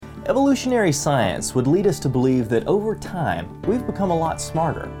Evolutionary science would lead us to believe that over time, we've become a lot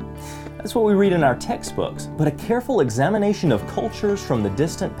smarter. That's what we read in our textbooks, but a careful examination of cultures from the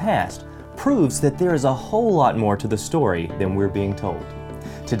distant past proves that there is a whole lot more to the story than we're being told.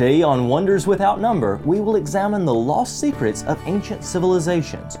 Today on Wonders Without Number, we will examine the lost secrets of ancient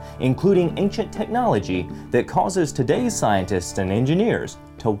civilizations, including ancient technology that causes today's scientists and engineers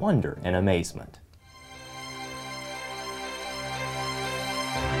to wonder in amazement.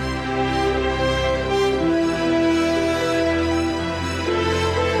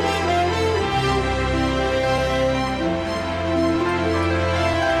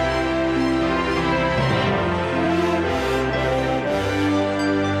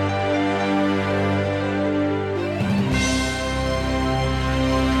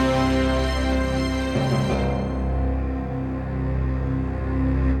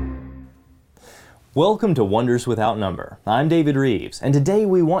 Welcome to Wonders Without Number. I'm David Rives, and today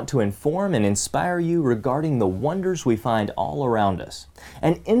we want to inform and inspire you regarding the wonders we find all around us.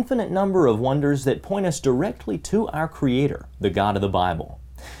 An infinite number of wonders that point us directly to our Creator, the God of the Bible.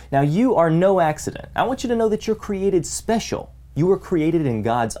 Now, you are no accident. I want you to know that you're created special. You were created in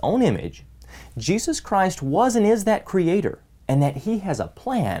God's own image. Jesus Christ was and is that Creator, and that He has a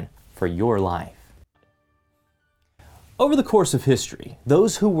plan for your life. Over the course of history,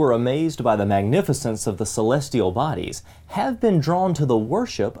 those who were amazed by the magnificence of the celestial bodies have been drawn to the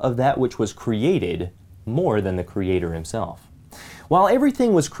worship of that which was created more than the Creator Himself. While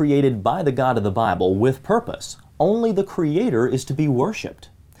everything was created by the God of the Bible with purpose, only the Creator is to be worshiped.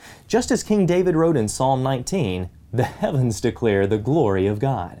 Just as King David wrote in Psalm 19, "The heavens declare the glory of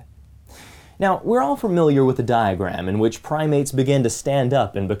God." Now, we're all familiar with the diagram in which primates begin to stand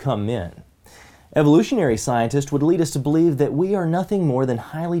up and become men. Evolutionary scientists would lead us to believe that we are nothing more than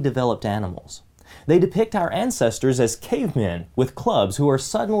highly developed animals. They depict our ancestors as cavemen with clubs who are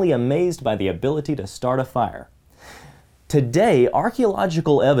suddenly amazed by the ability to start a fire. Today,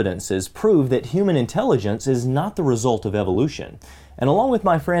 archaeological evidences prove that human intelligence is not the result of evolution, and along with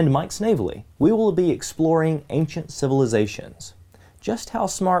my friend Mike Snavely, we will be exploring ancient civilizations. Just how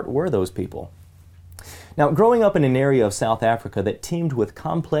smart were those people? Now, growing up in an area of South Africa that teemed with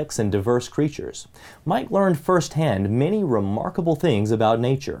complex and diverse creatures, Mike learned firsthand many remarkable things about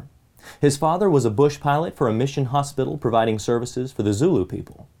nature. His father was a bush pilot for a mission hospital providing services for the Zulu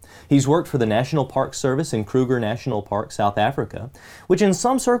people. He's worked for the National Park Service in Kruger National Park, South Africa, which in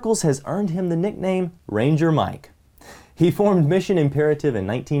some circles has earned him the nickname Ranger Mike. He formed Mission Imperative in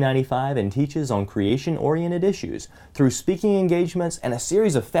 1995 and teaches on creation-oriented issues through speaking engagements and a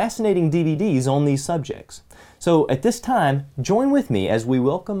series of fascinating DVDs on these subjects. So at this time, join with me as we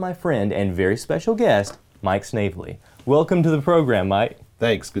welcome my friend and very special guest, Mike Snavely. Welcome to the program, Mike.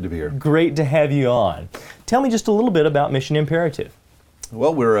 Thanks, good to be here. Great to have you on. Tell me just a little bit about Mission Imperative.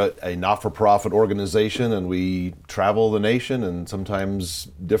 Well, we're a not-for-profit organization, and we travel the nation and sometimes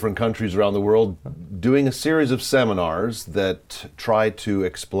different countries around the world doing a series of seminars that try to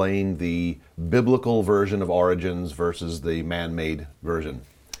explain the biblical version of origins versus the man-made version.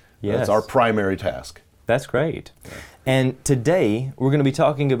 Yes. That's our primary task. That's great. Yeah. And today, we're going to be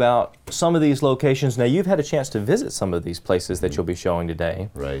talking about some of these locations. Now, you've had a chance to visit some of these places that you'll be showing today.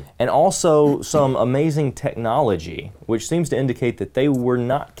 Right. And also some amazing technology, which seems to indicate that they were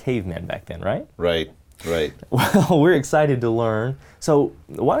not cavemen back then, right? Right, right. Well, we're excited to learn. So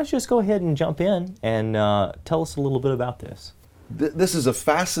why don't you just go ahead and jump in and tell us a little bit about this. This is a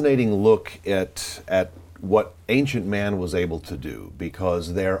fascinating look at what ancient man was able to do,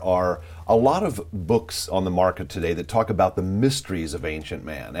 because there are a lot of books on the market today that talk about the mysteries of ancient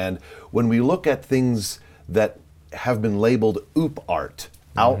man. And when we look at things that have been labeled oop art,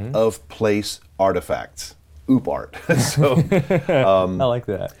 out of place artifacts, oop art. So, I like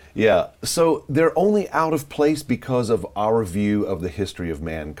that. Yeah, so they're only out of place because of our view of the history of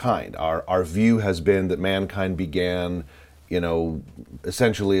mankind. Our view has been that mankind began,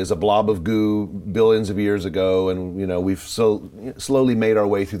 essentially as a blob of goo billions of years ago, and we've slowly made our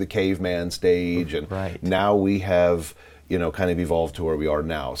way through the caveman stage, and now we have kind of evolved to where we are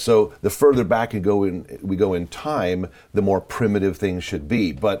now. So the further back we go in time, the more primitive things should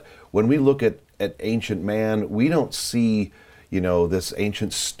be. But when we look at ancient man, we don't see this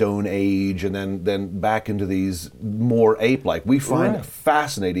ancient Stone Age and then back into these more ape-like. We find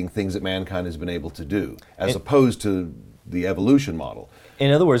fascinating things that mankind has been able to do, as opposed to the evolution model.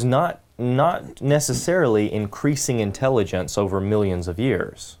 In other words, not necessarily increasing intelligence over millions of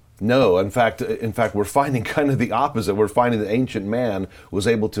years. No, in fact, we're finding kind of the opposite. We're finding that ancient man was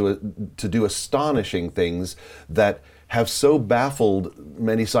able to do astonishing things that have so baffled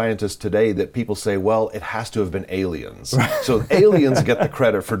many scientists today that people say, well, it has to have been aliens. So aliens get the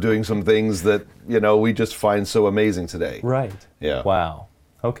credit for doing some things that, we just find so amazing today. Right. Yeah. Wow.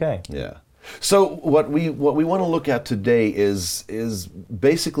 Okay. Yeah. So what we want to look at today is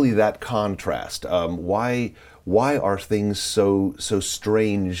basically that contrast. Why are things so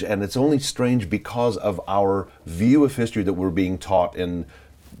strange? And it's only strange because of our view of history that we're being taught in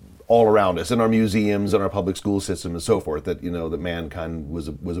all around us, in our museums, in our public school system, and so forth. That that mankind was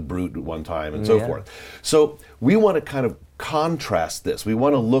a brute at one time, and so forth. So we want to kind of contrast this. We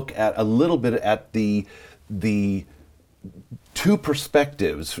want to look at a little bit at the two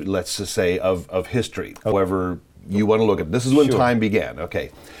perspectives, let's just say, of history. However you want to look at it. This is when time began. Okay,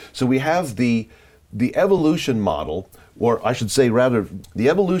 so we have the evolution model, or I should say rather, the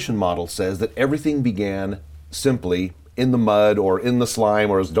evolution model says that everything began simply in the mud or in the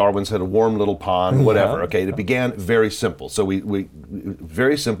slime, or as Darwin said, a warm little pond, whatever. Okay, it began very simple. So we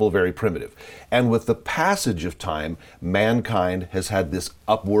very simple, very primitive. And with the passage of time, mankind has had this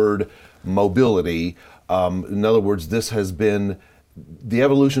upward mobility. In other words, this has been, the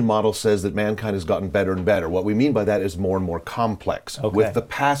evolution model says that mankind has gotten better and better. What we mean by that is more and more complex with the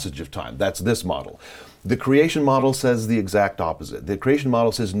passage of time. That's this model. The creation model says the exact opposite. The creation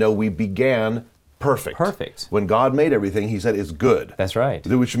model says, no, we began perfect. When God made everything, he said it's good. That's right.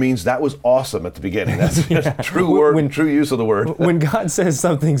 Which means that was awesome at the beginning. That's true word, true use of the word. When God says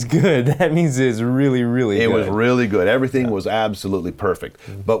something's good, that means it's really, really good. It was really good. Everything was absolutely perfect.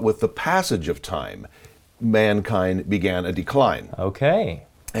 But with the passage of time, mankind began a decline. Okay.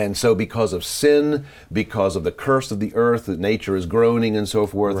 And so because of sin, because of the curse of the earth, that nature is groaning and so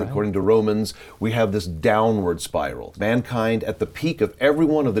forth, according to Romans, we have this downward spiral. Mankind, at the peak of every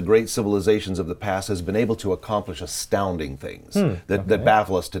one of the great civilizations of the past, has been able to accomplish astounding things that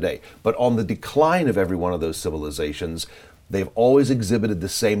baffle us today. But on the decline of every one of those civilizations, they've always exhibited the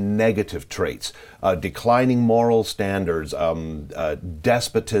same negative traits: declining moral standards,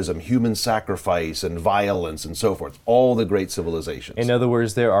 despotism, human sacrifice, and violence, and so forth. All the great civilizations. In other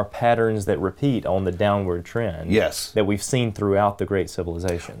words, there are patterns that repeat on the downward trend. Yes. That we've seen throughout the great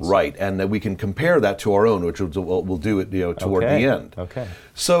civilizations. Right, and that we can compare that to our own, which we'll do it toward the end. Okay.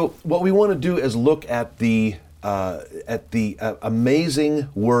 So what we want to do is look at the amazing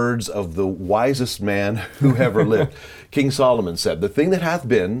words of the wisest man who ever lived. King Solomon said, "The thing that hath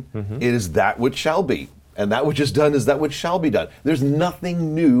been, it is that which shall be, and that which is done is that which shall be done." There's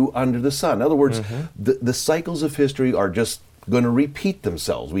nothing new under the sun. In other words, the cycles of history are just going to repeat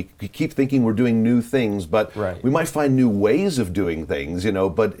themselves. We keep thinking we're doing new things, but we might find new ways of doing things,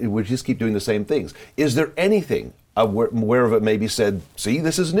 but we just keep doing the same things. Is there anything where of it may be said, see,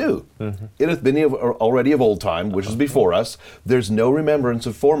 this is new? It hath been already of old time, which is before us. There's no remembrance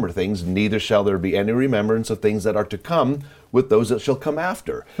of former things, neither shall there be any remembrance of things that are to come with those that shall come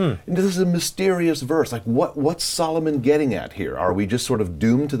after. And this is a mysterious verse. Like, what's Solomon getting at here? Are we just sort of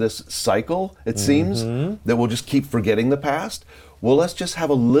doomed to this cycle, it seems, that we'll just keep forgetting the past? Well, let's just have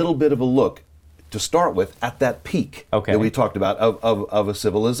a little bit of a look, to start with, at that peak that we talked about of a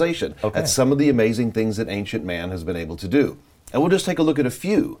civilization, at some of the amazing things that ancient man has been able to do. And we'll just take a look at a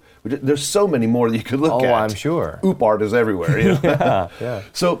few. There's so many more that you could look at. Oh, I'm sure. Oop art is everywhere.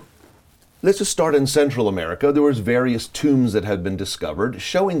 So let's just start in Central America. There was various tombs that had been discovered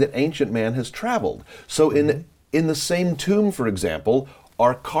showing that ancient man has traveled. So in the same tomb, for example,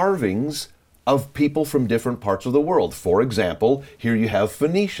 are carvings of people from different parts of the world. For example, here you have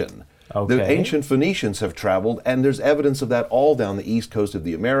Phoenician. The ancient Phoenicians have traveled, and there's evidence of that all down the east coast of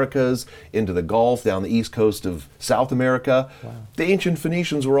the Americas, into the Gulf, down the east coast of South America. The ancient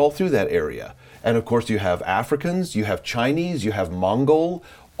Phoenicians were all through that area. And of course you have Africans, you have Chinese, you have Mongol,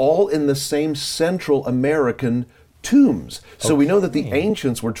 all in the same Central American tombs. So we know that the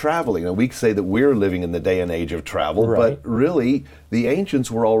ancients were traveling. And we say that we're living in the day and age of travel, but really the ancients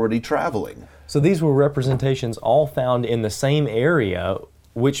were already traveling. So these were representations all found in the same area,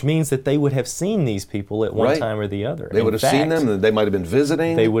 which means that they would have seen these people at one time or the other. They would have seen them, and they might have been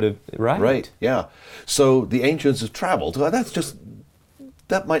visiting. They would have, Right, yeah. So the ancients have traveled.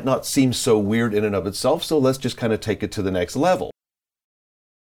 That might not seem so weird in and of itself, so let's just kind of take it to the next level.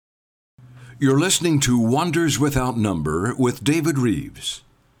 You're listening to Wonders Without Number with David Rives.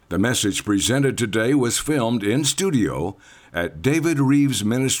 The message presented today was filmed in studio at David Rives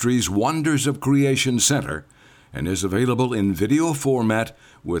Ministries Wonders of Creation Center, and is available in video format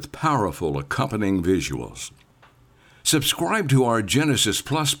with powerful accompanying visuals. Subscribe to our Genesis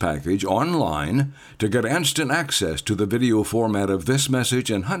Plus package online to get instant access to the video format of this message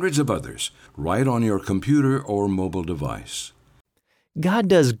and hundreds of others right on your computer or mobile device. God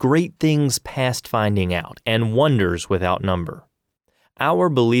does great things past finding out and wonders without number. Our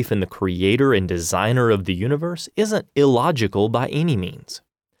belief in the creator and designer of the universe isn't illogical by any means.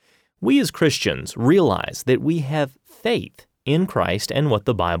 We as Christians realize that we have faith in Christ and what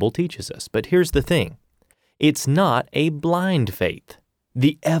the Bible teaches us. But here's the thing. It's not a blind faith.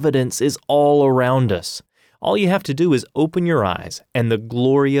 The evidence is all around us. All you have to do is open your eyes, and the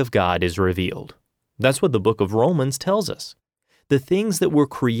glory of God is revealed. That's what the book of Romans tells us. The things that were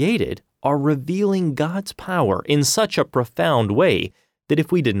created are revealing God's power in such a profound way that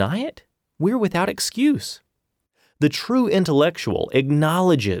if we deny it, we're without excuse. The true intellectual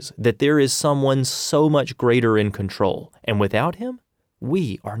acknowledges that there is someone so much greater in control, and without him,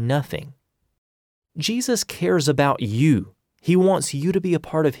 we are nothing. Jesus cares about you. He wants you to be a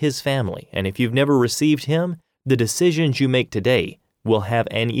part of his family, and if you've never received him, the decisions you make today will have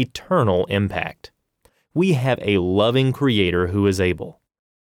an eternal impact. We have a loving Creator who is able.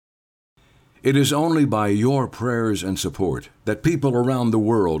 It is only by your prayers and support that people around the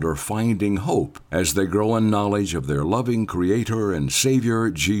world are finding hope as they grow in knowledge of their loving Creator and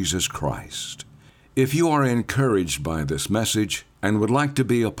Savior, Jesus Christ. If you are encouraged by this message and would like to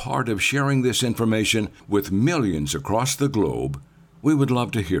be a part of sharing this information with millions across the globe, we would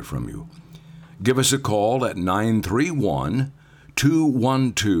love to hear from you. Give us a call at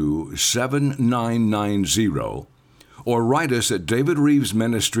 931-212-7990 or write us at David Rives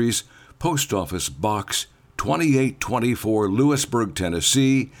Ministries, Post Office Box 2824, Lewisburg,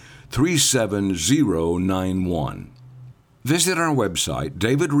 Tennessee 37091. Visit our website,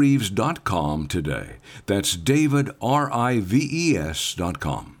 davidrives.com, today. That's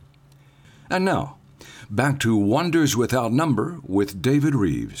davidrives.com. And now, back to Wonders Without Number with David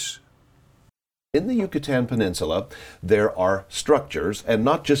Rives. In the Yucatan Peninsula, there are structures, and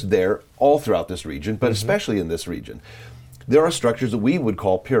not just there, all throughout this region, but especially in this region. There are structures that we would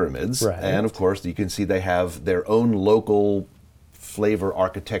call pyramids, Right. and of course you can see they have their own local flavor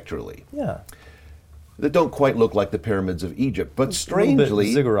architecturally. Yeah. That don't quite look like the pyramids of Egypt, but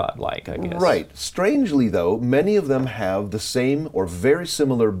strangely... ziggurat-like, I guess. Right. Strangely, though, many of them have the same or very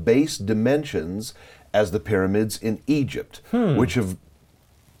similar base dimensions as the pyramids in Egypt, which have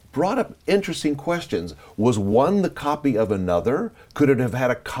brought up interesting questions. Was one the copy of another? Could it have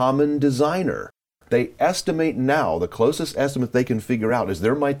had a common designer? They estimate now, the closest estimate they can figure out is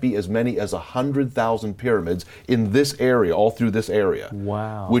there might be as many as 100,000 pyramids in this area, all through this area.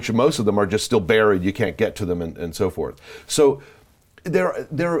 Wow. Which most of them are just still buried, you can't get to them and so forth. So there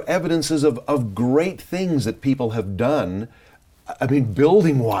are evidences of great things that people have done, I mean,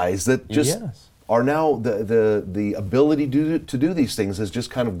 building-wise, that just are now, the ability to do these things has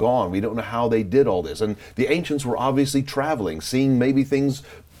just kind of gone. We don't know how they did all this. And the ancients were obviously traveling, seeing maybe things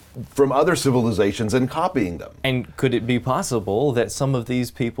from other civilizations and copying them. And could it be possible that some of these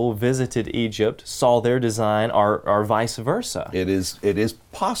people visited Egypt, saw their design, or vice versa? It is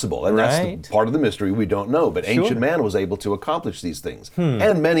possible, and Right. that's part of the mystery we don't know. But ancient man was able to accomplish these things,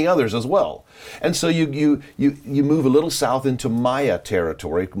 and many others as well. And so you move a little south into Maya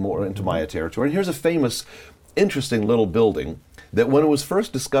territory, more into Maya territory. And here's a famous, interesting little building that when it was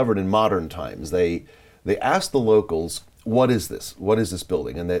first discovered in modern times, they asked the locals, what is this? What is this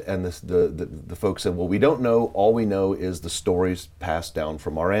building? And the folks said, well, we don't know. All we know is the stories passed down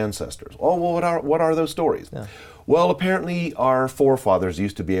from our ancestors. Oh, well, what are those stories? Yeah. Well, apparently our forefathers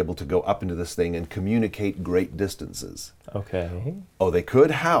used to be able to go up into this thing and communicate great distances. Okay. Oh, they could?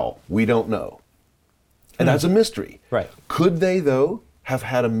 How? We don't know. And that's a mystery. Right. Could they, though, have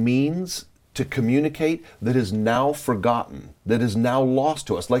had a means to communicate that is now forgotten, that is now lost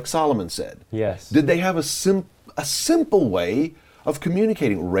to us, like Solomon said? Yes. Did they have a simple way of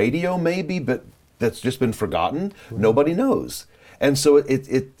communicating? Radio, maybe, but that's just been forgotten. Nobody knows. And so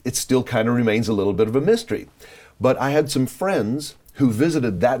it still kind of remains a little bit of a mystery. But I had some friends who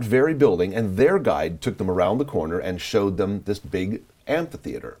visited that very building, and their guide took them around the corner and showed them this big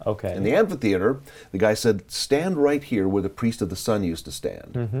amphitheater. Okay. In the amphitheater, the guy said, stand right here where the priest of the sun used to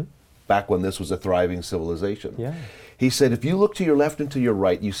stand, back when this was a thriving civilization. Yeah. He said, if you look to your left and to your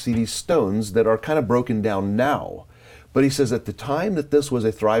right, you see these stones that are kind of broken down now. But he says at the time that this was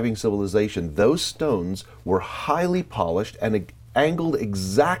a thriving civilization, those stones were highly polished and angled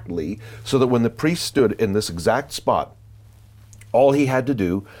exactly so that when the priest stood in this exact spot, all he had to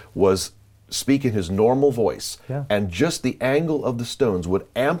do was speak in his normal voice, and just the angle of the stones would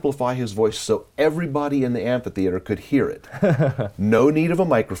amplify his voice so everybody in the amphitheater could hear it. No need of a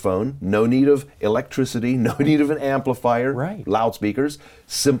microphone, no need of electricity, no need of an amplifier, loudspeakers.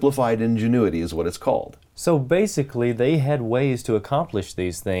 Simplified ingenuity is what it's called. So basically, they had ways to accomplish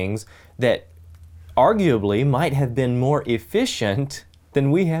these things that arguably might have been more efficient than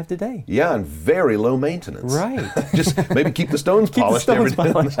we have today. Yeah, and very low maintenance. Right. Just maybe keep the stones polished every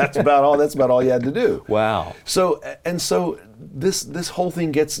day. That's about all you had to do. Wow. So this whole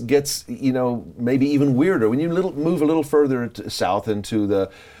thing gets maybe even weirder when you move a little further south into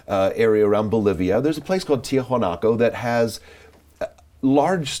the area around Bolivia. There's a place called Tiahuanaco that has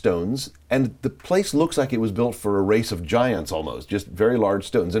large stones, and the place looks like it was built for a race of giants almost, just very large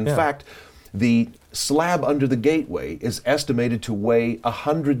stones. In fact, the slab under the gateway is estimated to weigh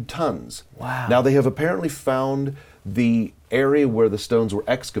 100 tons. Wow. Now, they have apparently found the area where the stones were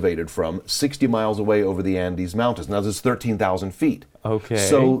excavated from 60 miles away over the Andes Mountains. Now, this is 13,000 feet. Okay.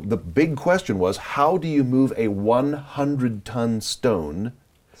 So the big question was, how do you move a 100-ton stone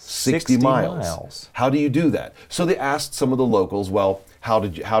 60 miles? How do you do that? So they asked some of the locals, well, how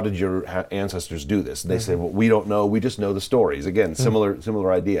did your ancestors do this? And they said, well, we don't know. We just know the stories. Again,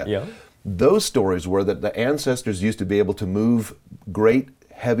 similar idea. Yeah. Those stories were that the ancestors used to be able to move great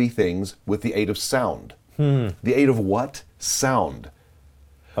heavy things with the aid of sound. The aid of what? Sound.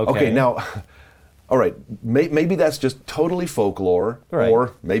 Okay, now, all right, maybe that's just totally folklore,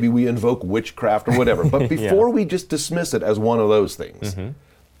 or maybe we invoke witchcraft or whatever. But before we just dismiss it as one of those things,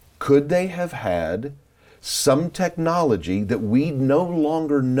 could they have had some technology that we no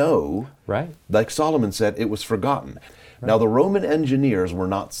longer know? Right. Like Solomon said, it was forgotten. Now, the Roman engineers were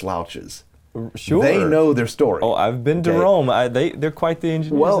not slouches. Sure. They know their story. Oh, I've been to Rome. They're quite the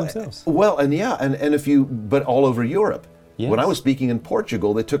engineers themselves. Well, but all over Europe. Yes. When I was speaking in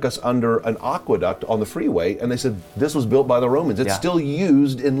Portugal, they took us under an aqueduct on the freeway, and they said this was built by the Romans. It's still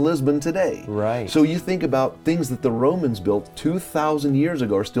used in Lisbon today. Right. So you think about things that the Romans built 2,000 years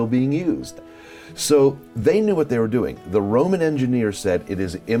ago are still being used. So they knew what they were doing. The Roman engineers said it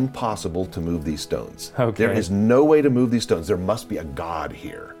is impossible to move these stones. Okay. There is no way to move these stones. There must be a god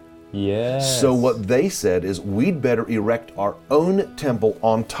here. Yes. So what they said is we'd better erect our own temple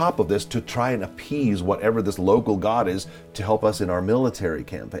on top of this to try and appease whatever this local god is to help us in our military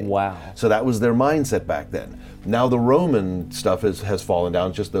campaign. Wow. So that was their mindset back then. Now the Roman stuff has fallen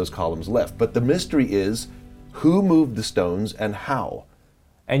down, just those columns left. But the mystery is who moved the stones and how.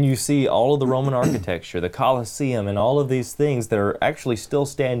 And you see all of the Roman architecture, the Colosseum, and all of these things that are actually still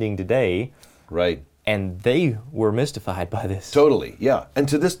standing today. Right. And they were mystified by this. Totally, yeah. And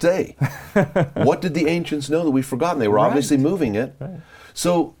to this day, what did the ancients know that we've forgotten? They were obviously moving it. Right.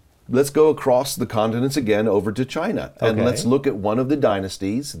 So let's go across the continents again over to China. And let's look at one of the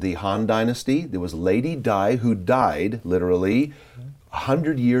dynasties, the Han Dynasty. There was Lady Di, who died, literally,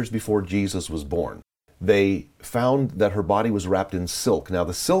 100 years before Jesus was born. They found that her body was wrapped in silk. Now,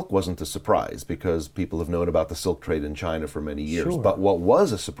 the silk wasn't a surprise because people have known about the silk trade in China for many years. Sure. But what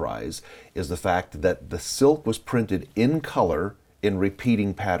was a surprise is the fact that the silk was printed in color in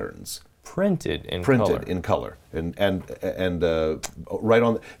repeating patterns. Printed in color. Printed in color. And right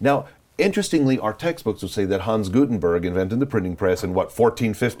on. Now, interestingly, our textbooks would say that Hans Gutenberg invented the printing press in,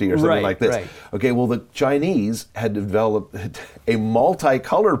 1450 or something like this. Right. Okay, well, the Chinese had developed a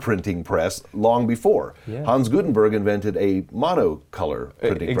multicolor printing press long before. Yeah. Hans Gutenberg invented a monocolor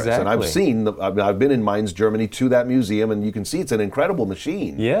printing press. And I've been in Mainz, Germany, to that museum, and you can see it's an incredible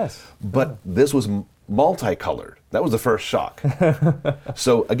machine. Yes. But this was multicolored. That was the first shock.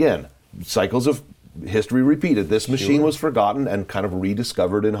 So, again, cycles of history repeated. This machine was forgotten and kind of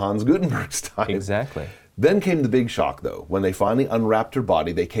rediscovered in Hans Gutenberg's time. Exactly. Then came the big shock, though. When they finally unwrapped her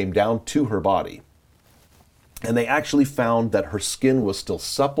body, they came down to her body. And they actually found that her skin was still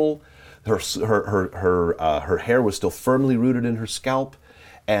supple, her hair was still firmly rooted in her scalp,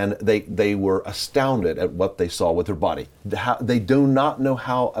 and they were astounded at what they saw with her body. They do not know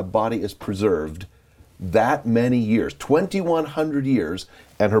how a body is preserved that many years, 2,100 years,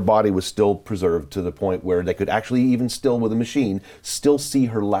 and her body was still preserved to the point where they could actually, even still with a machine, still see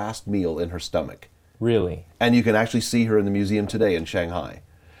her last meal in her stomach. Really? And you can actually see her in the museum today in Shanghai.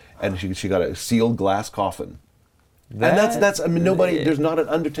 And she got a sealed glass coffin. There's not an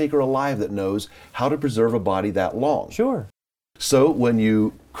undertaker alive that knows how to preserve a body that long. Sure. So when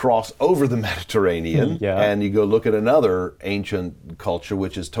you cross over the Mediterranean and you go look at another ancient culture,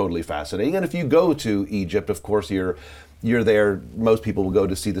 which is totally fascinating. And if you go to Egypt, of course, you're there. Most people will go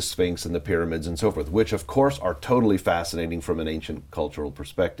to see the Sphinx and the pyramids and so forth, which of course are totally fascinating from an ancient cultural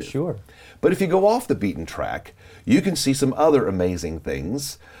perspective. Sure. But if you go off the beaten track, you can see some other amazing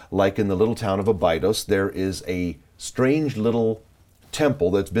things. Like in the little town of Abydos, there is a strange little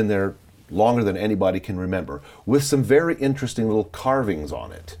temple that's been there longer than anybody can remember, with some very interesting little carvings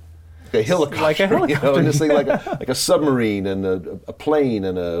on it. A helicopter, and this thing like a submarine and a plane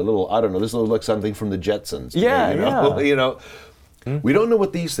and a little, I don't know, this looks like something from the Jetsons. We don't know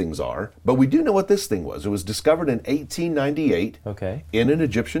what these things are, but we do know what this thing was. It was discovered in 1898 in an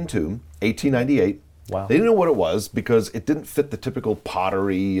Egyptian tomb, 1898. Wow. They didn't know what it was because it didn't fit the typical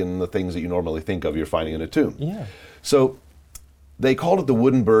pottery and the things that you normally think of you're finding in a tomb. Yeah. So they called it the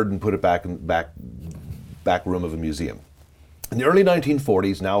wooden bird and put it back in the back room of a museum. In the early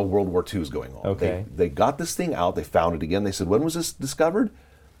 1940s, now World War II is going on. Okay. They got this thing out, they found it again. They said, when was this discovered?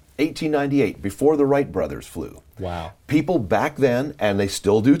 1898, before the Wright brothers flew. Wow. People back then, and they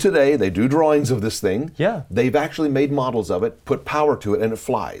still do today, they do drawings of this thing. Yeah. They've actually made models of it, put power to it, and it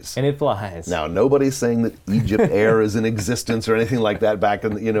flies. And it flies. Now, nobody's saying that Egypt Air is in existence or anything like that back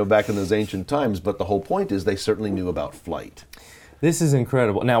in those ancient times, but the whole point is they certainly knew about flight. This is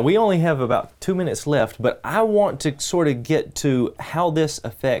incredible. Now, we only have about 2 minutes left, but I want to sort of get to how this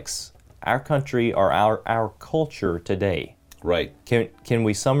affects our country or our culture today. Right. Can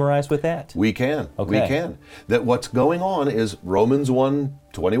we summarize with that? We can. Okay. We can. That what's going on is Romans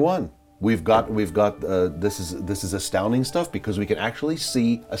 1:21. We've got this is astounding stuff because we can actually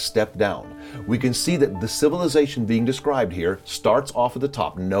see a step down. We can see that the civilization being described here starts off at the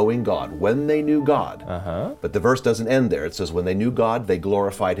top, knowing God, when they knew God. But the verse doesn't end there. It says, when they knew God, they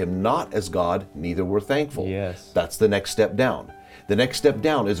glorified him not as God, neither were thankful. Yes. That's the next step down. The next step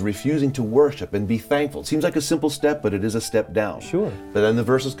down is refusing to worship and be thankful. It seems like a simple step, but it is a step down. Sure. But then the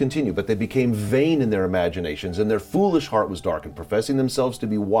verses continue. But they became vain in their imaginations, and their foolish heart was darkened. Professing themselves to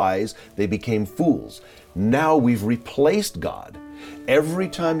be wise, they became fools. Now we've replaced God. Every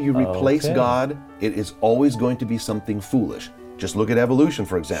time you replace God, it is always going to be something foolish. Just look at evolution,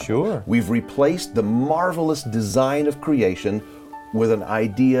 for example. Sure. We've replaced the marvelous design of creation with an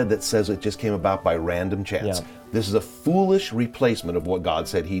idea that says it just came about by random chance. Yeah. This is a foolish replacement of what God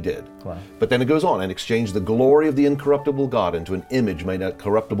said he did. Wow. But then it goes on and exchanged the glory of the incorruptible God into an image made of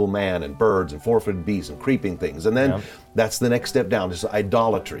corruptible man and birds and four-footed beasts and creeping things. And then that's the next step down, is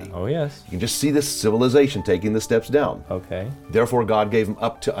idolatry. Oh, yes. You can just see this civilization taking the steps down. Okay. Therefore God gave them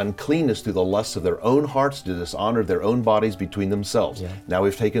up to uncleanness through the lusts of their own hearts, to dishonor their own bodies between themselves. Yeah. Now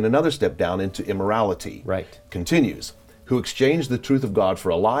we've taken another step down into immorality. Right. Continues. Who exchanged the truth of God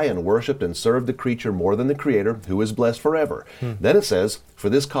for a lie and worshipped and served the creature more than the Creator, who is blessed forever. Then it says, for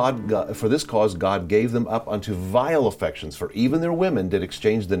this cause God gave them up unto vile affections, for even their women did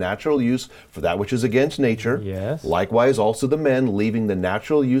exchange the natural use for that which is against nature. Yes. Likewise also the men, leaving the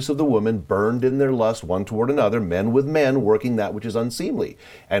natural use of the woman, burned in their lust one toward another, men with men, working that which is unseemly,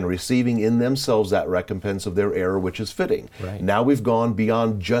 and receiving in themselves that recompense of their error which is fitting. Right. Now we've gone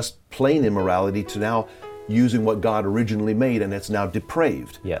beyond just plain immorality to now using what God originally made, and it's now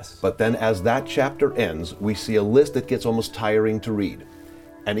depraved. Yes. But then as that chapter ends, we see a list that gets almost tiring to read.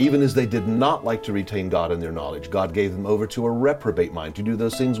 And even as they did not like to retain God in their knowledge, God gave them over to a reprobate mind to do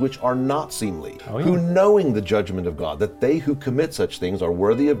those things which are not seemly, who knowing the judgment of God, that they who commit such things are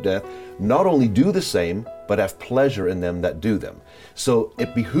worthy of death, not only do the same, but have pleasure in them that do them. So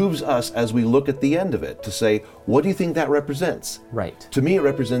it behooves us as we look at the end of it to say, what do you think that represents? Right. To me, it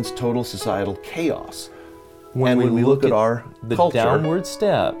represents total societal chaos. When we look at our the culture, downward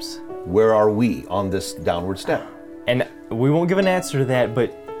steps, where are we on this downward step? and we won't give an answer to that,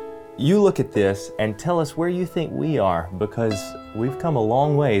 but you look at this and tell us where you think we are, because we've come a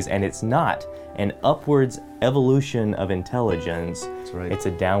long ways, and it's not an upwards evolution of intelligence. That's right. It's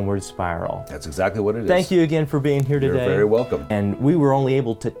a downward spiral. That's exactly what it is. Thank you again for being here today. You're very welcome. And we were only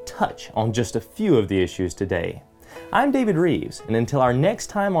able to touch on just a few of the issues today. I'm David Rives, and until our next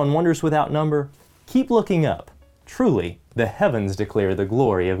time on Wonders Without Number, keep looking up. Truly, the heavens declare the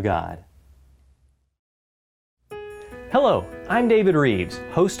glory of God. Hello, I'm David Rives,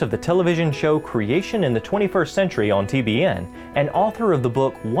 host of the television show Creation in the 21st Century on TBN, and author of the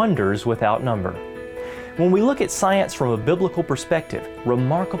book Wonders Without Number. When we look at science from a biblical perspective,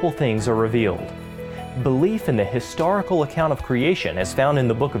 remarkable things are revealed. Belief in the historical account of creation as found in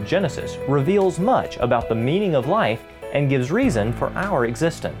the book of Genesis reveals much about the meaning of life and gives reason for our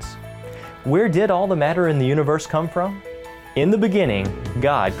existence. Where did all the matter in the universe come from? In the beginning,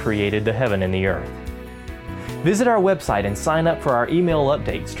 God created the heaven and the earth. Visit our website and sign up for our email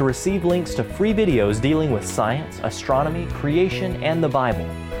updates to receive links to free videos dealing with science, astronomy, creation, and the Bible.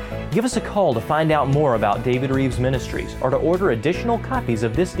 Give us a call to find out more about David Rives Ministries or to order additional copies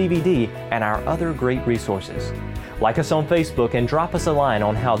of this DVD and our other great resources. Like us on Facebook and drop us a line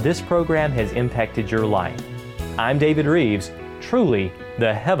on how this program has impacted your life. I'm David Rives. Truly,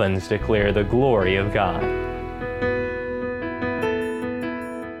 the heavens declare the glory of God.